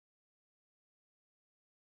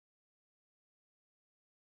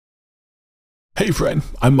Hey friend,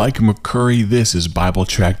 I'm Micah McCurry. This is Bible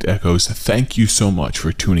Tract Echoes. Thank you so much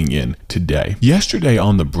for tuning in today. Yesterday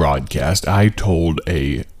on the broadcast, I told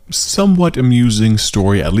a somewhat amusing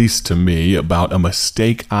story, at least to me, about a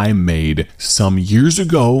mistake I made some years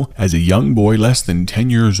ago as a young boy, less than 10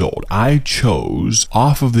 years old. I chose,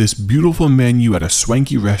 off of this beautiful menu at a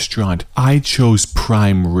swanky restaurant, I chose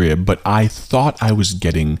prime rib, but I thought I was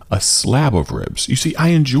getting a slab of ribs. You see, I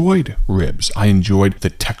enjoyed ribs. I enjoyed the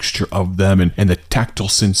texture of them and the tactile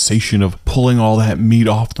sensation of pulling all that meat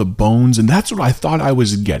off the bones, and that's what I thought I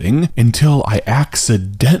was getting until I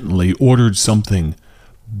accidentally ordered something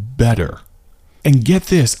better. And get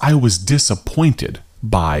this, I was disappointed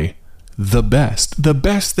by the best. The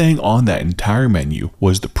best thing on that entire menu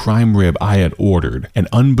was the prime rib I had ordered, and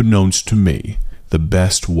unbeknownst to me, the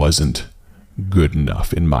best wasn't good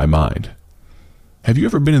enough in my mind. Have you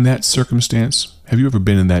ever been in that circumstance? Have you ever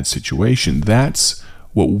been in that situation? That's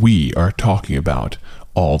what we are talking about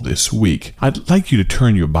all this week. I'd like you to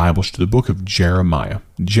turn your Bibles to the book of Jeremiah.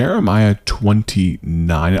 Jeremiah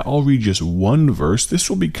 29. I'll read just one verse. This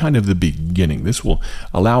will be kind of the beginning. This will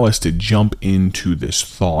allow us to jump into this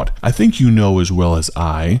thought. I think you know as well as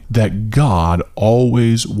I that God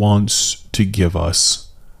always wants to give us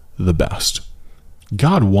the best.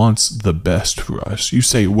 God wants the best for us. You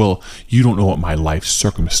say, well, you don't know what my life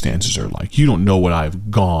circumstances are like. You don't know what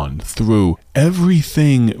I've gone through.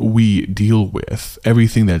 Everything we deal with,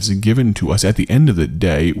 everything that's given to us at the end of the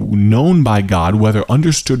day, known by God, whether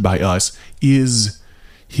understood by us, is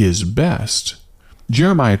His best.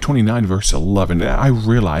 Jeremiah 29 verse 11, I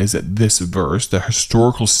realize that this verse, the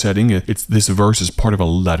historical setting, this verse is part of a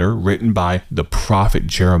letter written by the prophet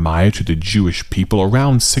Jeremiah to the Jewish people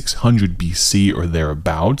around 600 BC or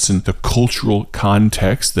thereabouts. And the cultural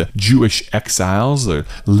context, the Jewish exiles are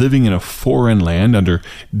living in a foreign land under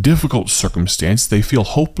difficult circumstances. They feel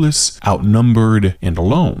hopeless, outnumbered, and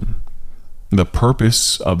alone. The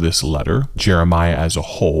purpose of this letter, Jeremiah as a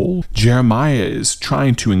whole, Jeremiah is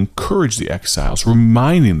trying to encourage the exiles,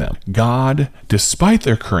 reminding them, God, despite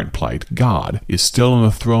their current plight, God is still on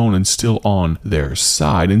the throne and still on their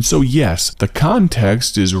side. And so, yes, the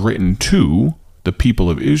context is written to the people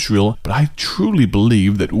of Israel, but I truly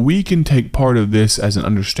believe that we can take part of this as an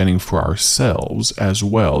understanding for ourselves as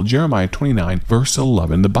well. Jeremiah 29, verse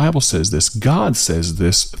 11, the Bible says this, God says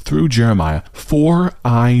this through Jeremiah, "For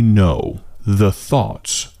I know the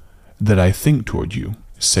thoughts that I think toward you,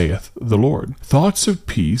 saith the Lord, thoughts of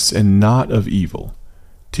peace and not of evil,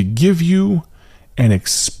 to give you an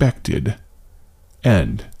expected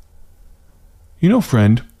end." You know,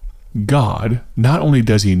 friend, God, not only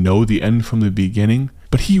does He know the end from the beginning,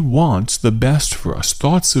 but He wants the best for us.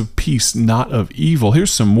 Thoughts of peace, not of evil.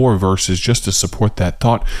 Here's some more verses just to support that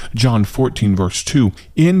thought. John 14, verse 2.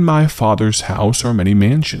 In my Father's house are many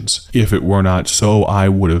mansions. If it were not so, I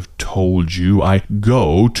would have told you. I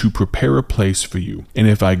go to prepare a place for you. And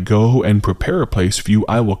if I go and prepare a place for you,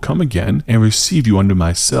 I will come again and receive you unto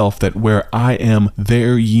myself, that where I am,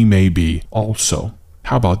 there ye may be also.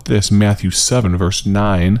 How about this? Matthew 7, verse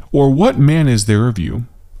 9. Or what man is there of you,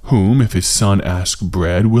 whom, if his son ask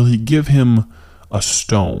bread, will he give him a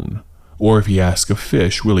stone? Or if he ask a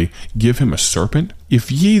fish, will he give him a serpent?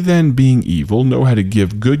 If ye then, being evil, know how to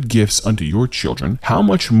give good gifts unto your children, how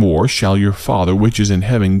much more shall your Father which is in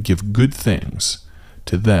heaven give good things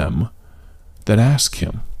to them that ask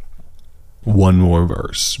Him? One more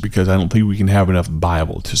verse, because I don't think we can have enough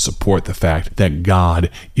Bible to support the fact that God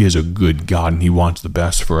is a good God and He wants the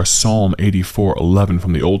best for us. Psalm 84:11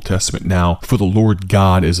 from the Old Testament. Now, for the Lord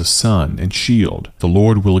God is a sun and shield. The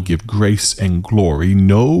Lord will give grace and glory.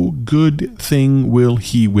 No good thing will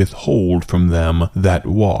He withhold from them that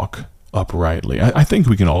walk uprightly. I think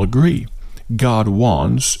we can all agree. God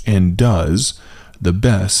wants and does the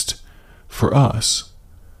best for us.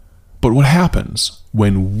 But what happens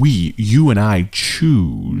when you and I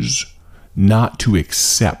choose not to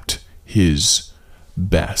accept His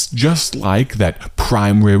best? Just like that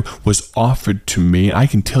prime rib was offered to me, I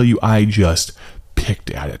can tell you I just picked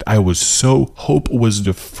at it. Hope was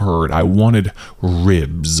deferred. I wanted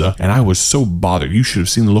ribs, and I was so bothered. You should have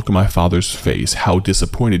seen the look on my father's face, how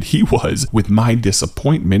disappointed he was with my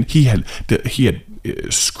disappointment. He had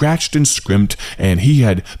scratched and scrimped, and he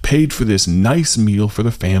had paid for this nice meal for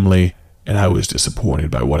the family, and I was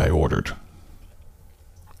disappointed by what I ordered.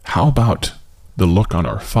 How about the look on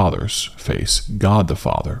our Father's face, God the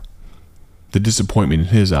Father, the disappointment in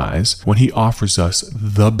His eyes when He offers us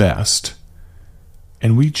the best,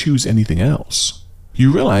 and we choose anything else?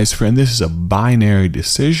 You realize, friend, this is a binary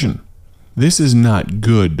decision. This is not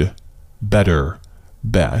good, better,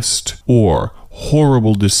 best, or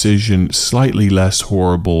horrible decision, slightly less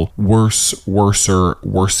horrible, worse, worser,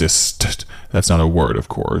 worsest. That's not a word, of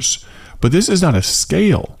course. But this is not a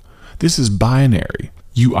scale. This is binary.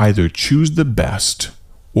 You either choose the best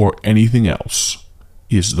or anything else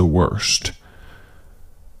is the worst.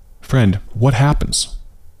 Friend, what happens?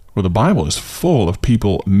 Well, the Bible is full of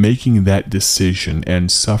people making that decision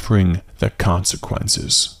and suffering the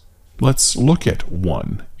consequences. Let's look at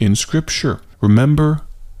one in Scripture. Remember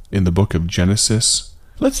in the book of Genesis?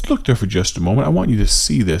 Let's look there for just a moment. I want you to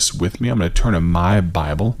see this with me. I'm going to turn to my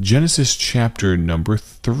Bible. Genesis chapter number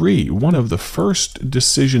 3. One of the first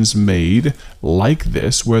decisions made like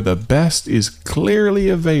this, where the best is clearly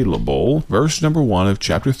available. Verse number 1 of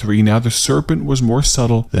chapter 3. Now the serpent was more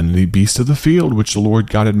subtle than any beast of the field which the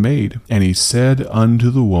Lord God had made. And he said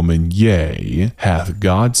unto the woman, Yea, hath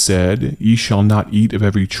God said, Ye shall not eat of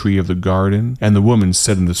every tree of the garden? And the woman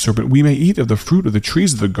said unto the serpent, We may eat of the fruit of the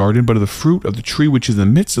trees of the garden, but of the fruit of the tree which is in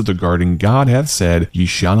the midst of the garden, God hath said, Ye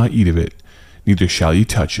shall not eat of it, neither shall ye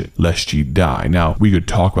touch it, lest ye die. Now, we could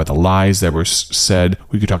talk about the lies that were said.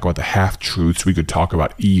 We could talk about the half-truths. We could talk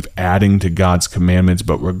about Eve adding to God's commandments.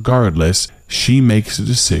 But regardless, she makes a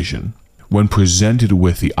decision. When presented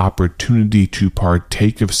with the opportunity to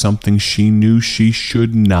partake of something she knew she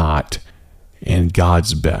should not, and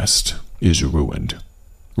God's best is ruined.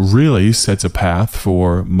 Really sets a path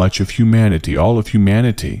for much of humanity, all of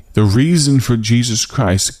humanity. The reason for Jesus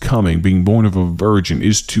Christ coming, being born of a virgin,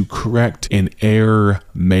 is to correct an error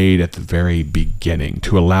made at the very beginning,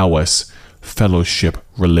 to allow us fellowship,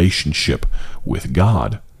 relationship with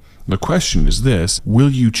God. The question is this: will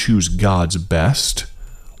you choose God's best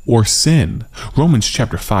or sin? Romans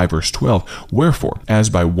chapter 5 verse 12, Wherefore, as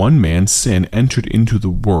by one man sin entered into the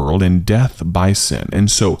world, and death by sin, and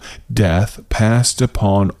so death passed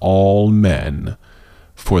upon all men,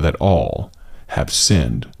 for that all have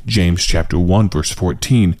sinned. James chapter 1 verse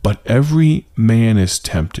 14, But every man is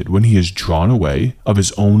tempted when he is drawn away of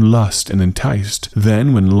his own lust and enticed.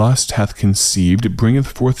 Then when lust hath conceived, it bringeth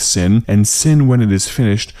forth sin, and sin, when it is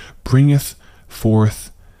finished, bringeth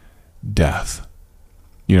forth death.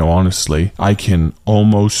 You know, honestly, I can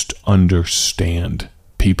almost understand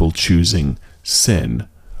people choosing sin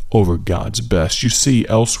over God's best. You see,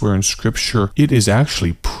 elsewhere in Scripture, it is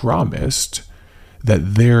actually promised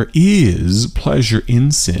that there is pleasure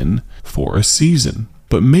in sin for a season.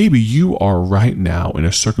 But maybe you are right now in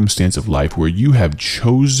a circumstance of life where you have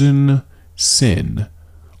chosen sin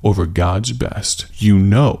over God's best. You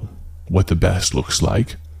know what the best looks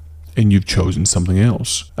like, and you've chosen something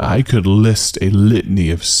else. I could list a litany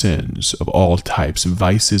of sins of all types,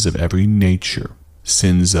 vices of every nature,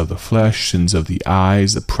 sins of the flesh, sins of the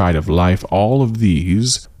eyes, the pride of life, all of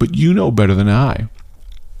these, but you know better than I.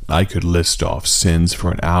 I could list off sins for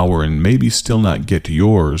an hour and maybe still not get to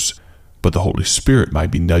yours, but the Holy Spirit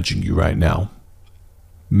might be nudging you right now.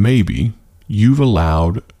 Maybe you've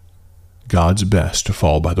allowed God's best to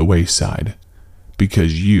fall by the wayside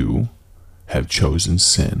because you have chosen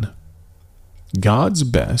sin. God's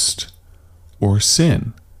best or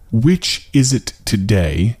sin? Which is it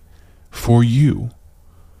today for you?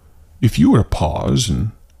 If you were to pause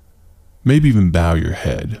and maybe even bow your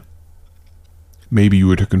head, maybe you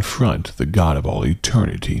were to confront the God of all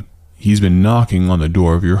eternity. He's been knocking on the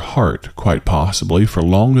door of your heart, quite possibly, for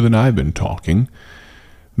longer than I've been talking.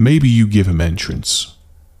 Maybe you give him entrance.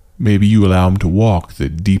 Maybe you allow him to walk the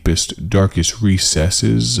deepest, darkest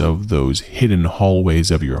recesses of those hidden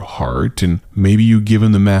hallways of your heart, and maybe you give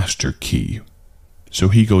him the master key, so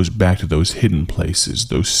he goes back to those hidden places,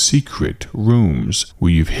 those secret rooms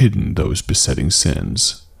where you've hidden those besetting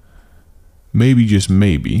sins. Maybe, just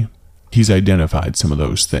maybe, he's identified some of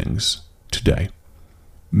those things today.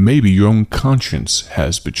 Maybe your own conscience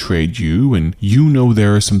has betrayed you, and you know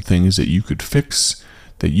there are some things that you could fix,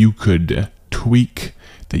 that you could tweak,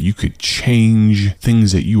 that you could change,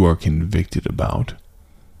 things that you are convicted about.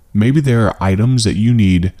 Maybe there are items that you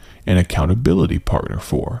need an accountability partner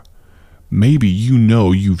for. Maybe you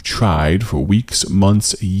know you've tried for weeks,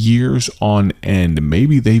 months, years on end.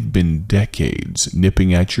 Maybe they've been decades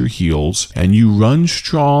nipping at your heels, and you run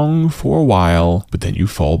strong for a while, but then you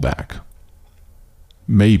fall back.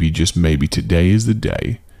 Maybe, just maybe, today is the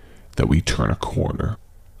day that we turn a corner.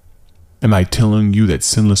 Am I telling you that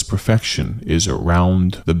sinless perfection is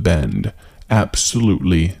around the bend?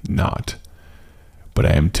 Absolutely not. But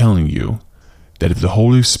I am telling you that if the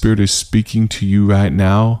Holy Spirit is speaking to you right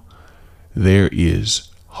now, there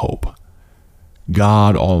is hope.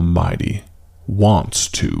 God Almighty wants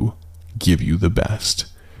to give you the best.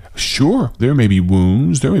 Sure, there may be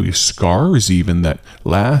wounds, there may be scars even that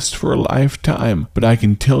last for a lifetime, but I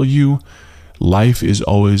can tell you, life is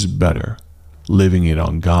always better living it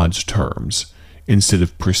on God's terms, instead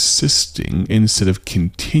of persisting, instead of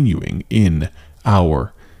continuing in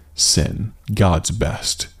our sin. God's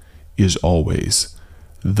best is always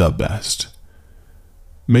the best.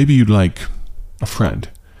 Maybe you'd like a friend.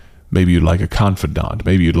 Maybe you'd like a confidant.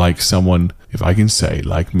 Maybe you'd like someone, if I can say,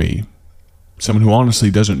 like me, someone who honestly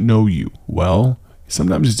doesn't know you well.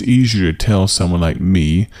 Sometimes it's easier to tell someone like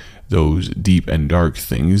me those deep and dark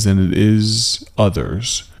things than it is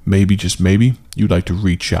others. Maybe, just maybe, you'd like to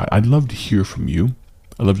reach out. I'd love to hear from you.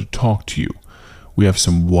 I'd love to talk to you. We have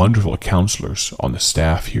some wonderful counselors on the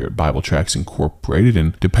staff here at Bible Tracts Incorporated,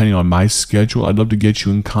 and depending on my schedule, I'd love to get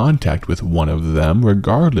you in contact with one of them.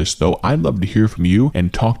 Regardless, though, I'd love to hear from you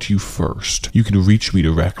and talk to you first. You can reach me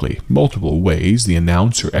directly multiple ways. The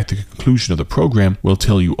announcer at the conclusion of the program will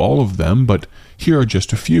tell you all of them, but here are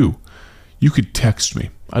just a few. You could text me.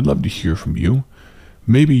 I'd love to hear from you.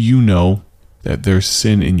 Maybe you know that there's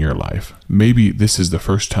sin in your life. Maybe this is the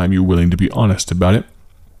first time you're willing to be honest about it.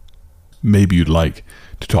 Maybe you'd like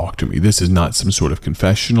to talk to me. This is not some sort of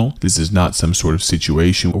confessional. This is not some sort of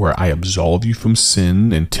situation where I absolve you from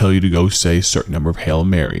sin and tell you to go say a certain number of Hail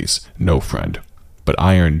Marys. No, friend. But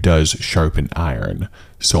iron does sharpen iron.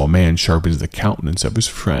 So a man sharpens the countenance of his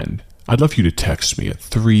friend. I'd love you to text me at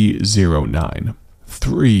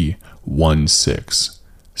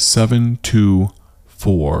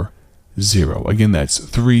 309-316-7240. Again, that's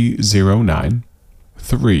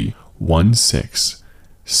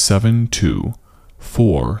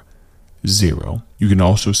 309-316-7240. You can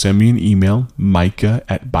also send me an email, Micah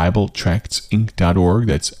at BibleTractsInc.org.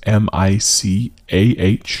 That's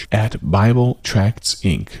MICAH at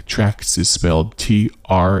BibleTractsInc. Tracts is spelled TRACTS.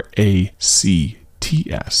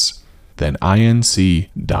 Then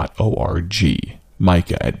INC.org.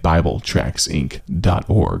 Micah at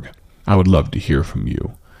BibleTractsInc.org. I would love to hear from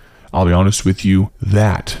you. I'll be honest with you,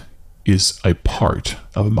 that is a part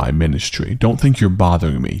of my ministry. Don't think you're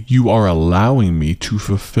bothering me. You are allowing me to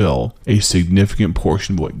fulfill a significant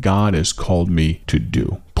portion of what God has called me to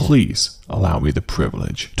do. Please allow me the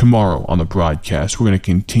privilege. Tomorrow on the broadcast, we're going to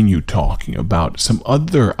continue talking about some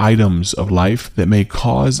other items of life that may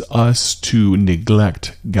cause us to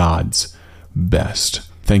neglect God's best.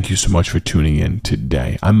 Thank you so much for tuning in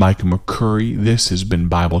today. I'm Micah McCurry. This has been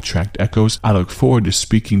Bible Tract Echoes. I look forward to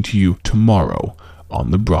speaking to you tomorrow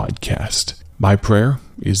on the broadcast. My prayer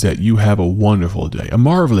is that you have a wonderful day, a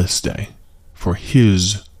marvelous day for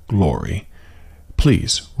His glory.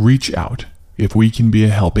 Please reach out. If we can be a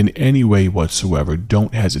help in any way whatsoever,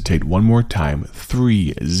 don't hesitate. One more time,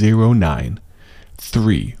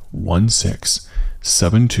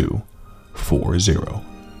 309-316-7240.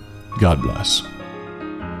 God bless.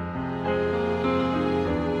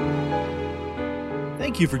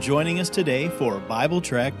 Thank you for joining us today for Bible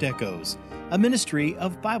Tract Echoes, a ministry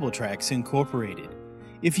of Bible Tracts Incorporated.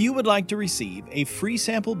 If you would like to receive a free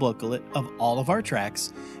sample booklet of all of our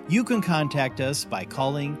tracts, you can contact us by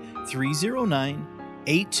calling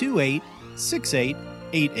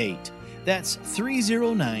 309-828-6888. That's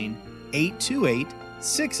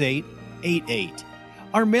 309-828-6888.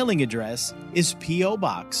 Our mailing address is P.O.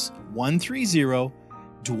 Box 130,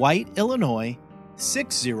 Dwight, Illinois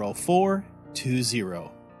 60420.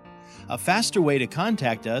 A faster way to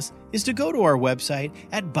contact us is to go to our website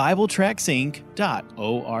at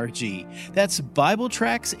BibleTractsInc.org. That's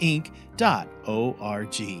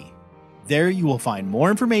BibleTractsInc.org. There you will find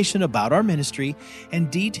more information about our ministry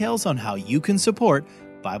and details on how you can support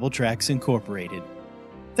Bible Tracts Incorporated.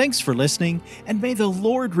 Thanks for listening, and may the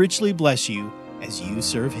Lord richly bless you as you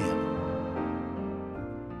serve Him.